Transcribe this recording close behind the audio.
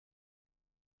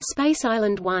Space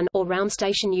Island 1 or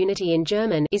Raumstation Unity in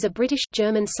German is a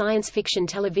British-German science fiction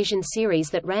television series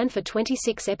that ran for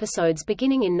 26 episodes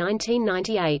beginning in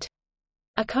 1998.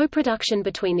 A co-production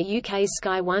between the UK's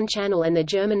Sky One channel and the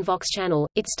German Vox channel,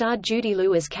 it starred Judy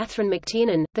Liu as Catherine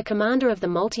McTiernan, the commander of the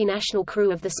multinational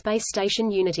crew of the space station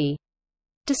Unity.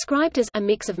 Described as a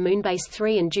mix of Moonbase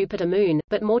 3 and Jupiter Moon,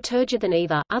 but more turgid than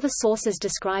either, other sources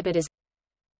describe it as.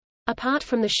 Apart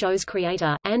from the show's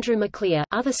creator, Andrew McClear,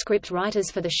 other script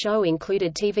writers for the show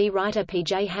included TV writer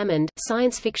P.J. Hammond,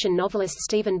 science fiction novelist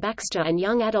Stephen Baxter and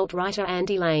young adult writer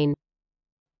Andy Lane.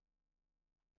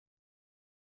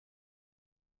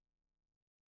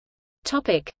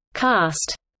 Topic.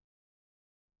 Cast.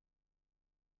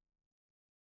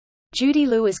 Judy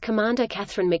Liu as Commander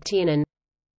Catherine McTiernan,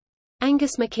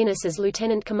 Angus MacInnes as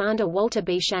Lieutenant Commander Walter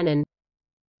B. Shannon,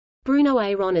 Bruno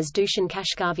Aaron as Dushan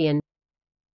Kashkavian,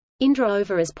 Indra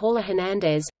Over as Paula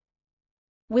Hernandez,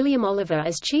 William Oliver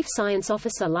as Chief Science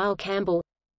Officer Lyle Campbell,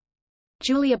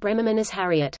 Julia Bremerman as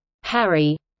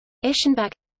Harry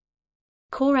Eschenbach,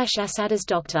 Korash Assad as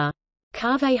Dr.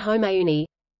 Kaveh Homeuni,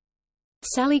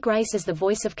 Sally Grace as the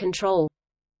voice of control,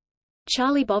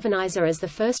 Charlie Bovenizer as the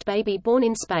first baby born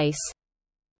in space.